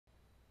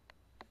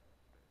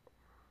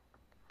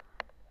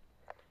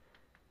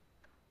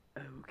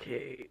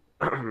Okay,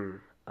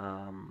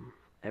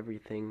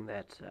 everything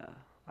that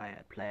I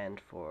had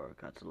planned for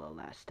Godzilla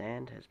Last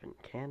Stand has been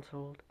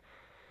cancelled.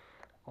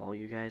 All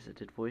you guys that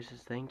did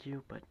voices, thank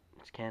you, but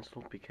it's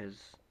cancelled because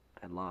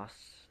I lost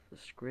the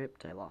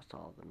script, I lost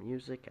all the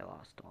music, I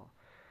lost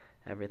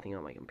everything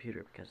on my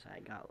computer because I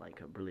got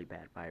like a really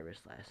bad virus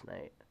last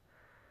night.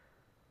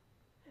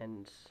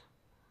 And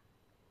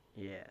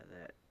yeah,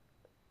 that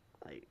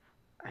like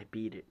I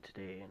beat it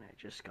today and I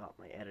just got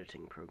my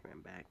editing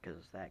program back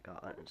because that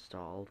got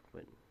uninstalled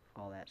when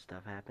all that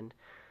stuff happened.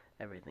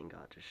 Everything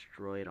got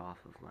destroyed off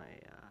of my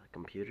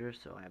computer,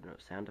 so I have no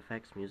sound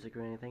effects, music,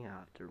 or anything. I'll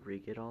have to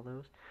re-get all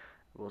those.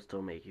 We'll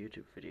still make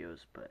YouTube videos,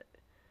 but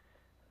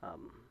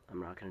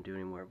I'm not gonna do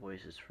any more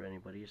voices for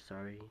anybody.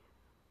 Sorry.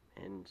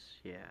 And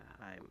yeah,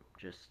 I'm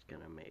just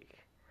gonna make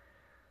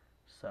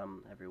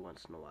some every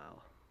once in a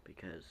while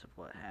because of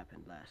what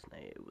happened last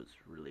night. It was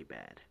really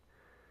bad.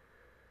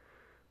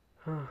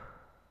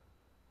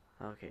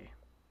 Okay.